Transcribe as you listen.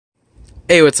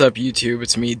Hey, what's up YouTube?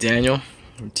 It's me, Daniel,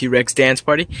 from T-Rex Dance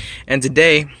Party, and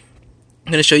today I'm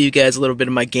going to show you guys a little bit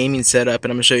of my gaming setup,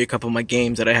 and I'm going to show you a couple of my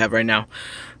games that I have right now.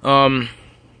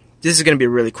 This is going to be a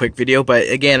really quick video, but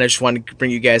again, I just wanted to bring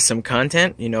you guys some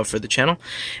content, for the channel,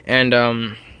 and,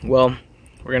 well,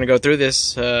 we're going to go through this.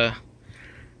 Sorry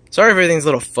if everything's a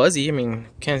little fuzzy.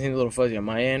 Can't seem a little fuzzy on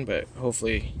my end, but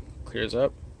hopefully it clears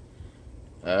up.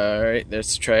 Alright,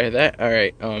 let's try that.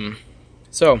 Alright,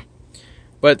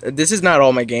 but this is not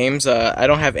all my games. I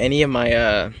don't have any of my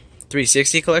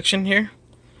 360 collection here.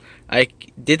 I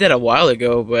did that a while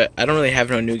ago, but I don't really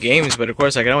have no new games. But of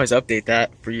course, I can always update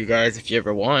that for you guys if you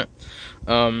ever want.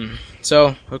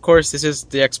 So, of course, this is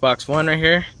the Xbox One right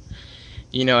here.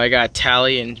 I got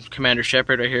Tally and Commander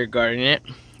Shepard right here guarding it.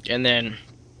 And then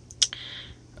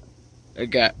I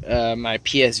got my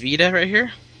PS Vita right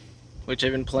here, which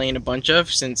I've been playing a bunch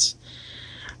of since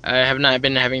I have not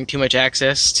been having too much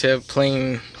access to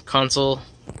playing console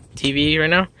TV right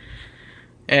now.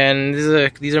 And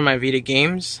these are my Vita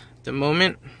games at the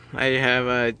moment. I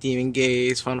have Demon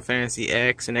Gaze, Final Fantasy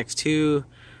X and X2,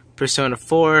 Persona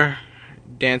 4,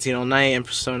 Dancing All Night, and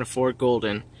Persona 4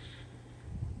 Golden.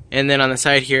 And then on the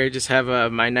side here I just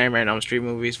have my Nightmare on Elm Street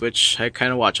movies, which I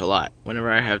kind of watch a lot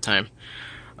whenever I have time.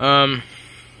 But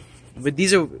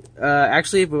these are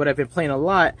actually what I've been playing a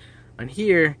lot on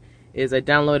here is I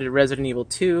downloaded Resident Evil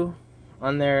 2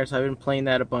 on there, so I've been playing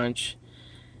that a bunch.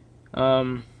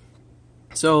 And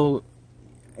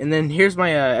then here's my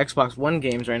Xbox One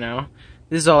games right now.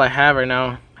 This is all I have right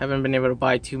now. Haven't been able to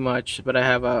buy too much, but I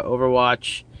have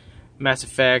Overwatch, Mass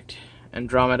Effect,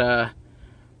 Andromeda,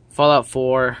 Fallout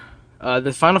 4.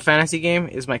 The Final Fantasy game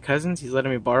is my cousin's. He's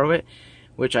letting me borrow it,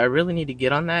 which I really need to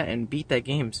get on that and beat that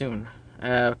game soon.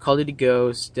 Call of Duty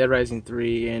Ghosts, Dead Rising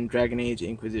 3, and Dragon Age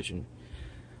Inquisition.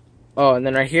 Oh, and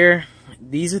then right here,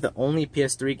 these are the only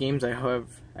PS3 games I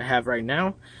have right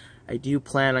now. I do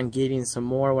plan on getting some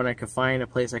more when I can find a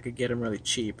place I could get them really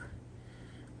cheap.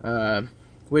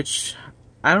 Which,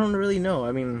 I don't really know.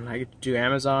 I could do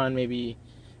Amazon, maybe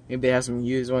they have some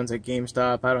used ones at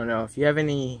GameStop. I don't know. If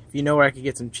you know where I could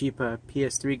get some cheap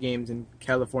PS3 games in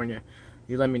California,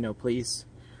 you let me know, please.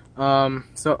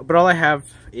 But all I have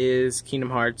is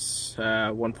Kingdom Hearts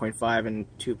 1.5 and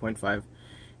 2.5.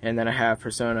 And then I have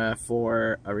Persona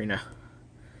 4 Arena.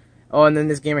 Oh, and then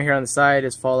this game right here on the side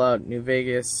is Fallout New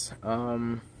Vegas.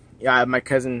 Yeah, my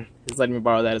cousin is letting me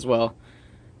borrow that as well.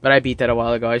 But I beat that a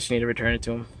while ago. I just need to return it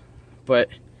to him. But,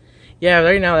 yeah,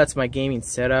 right now that's my gaming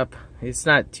setup. It's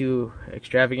not too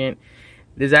extravagant.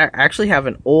 I actually have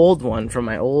an old one from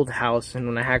my old house, and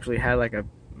when I actually had like a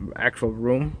actual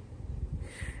room.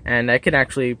 And I could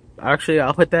actually I'll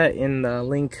put that in the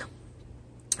link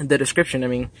in the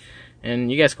description.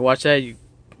 And you guys can watch that.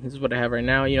 This is what I have right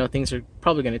now. Things are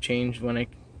probably going to change when I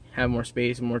have more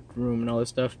space and more room and all this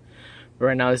stuff. But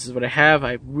right now, this is what I have.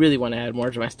 I really want to add more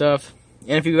to my stuff.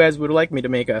 And if you guys would like me to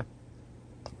make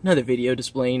another video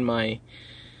displaying my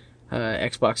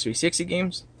Xbox 360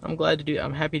 games, I'm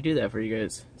happy to do that for you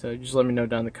guys. So just let me know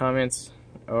down in the comments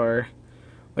or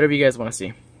whatever you guys want to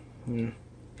see.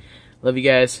 Love you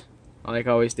guys. Like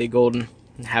always, stay golden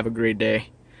and have a great day.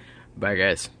 Bye,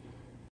 guys.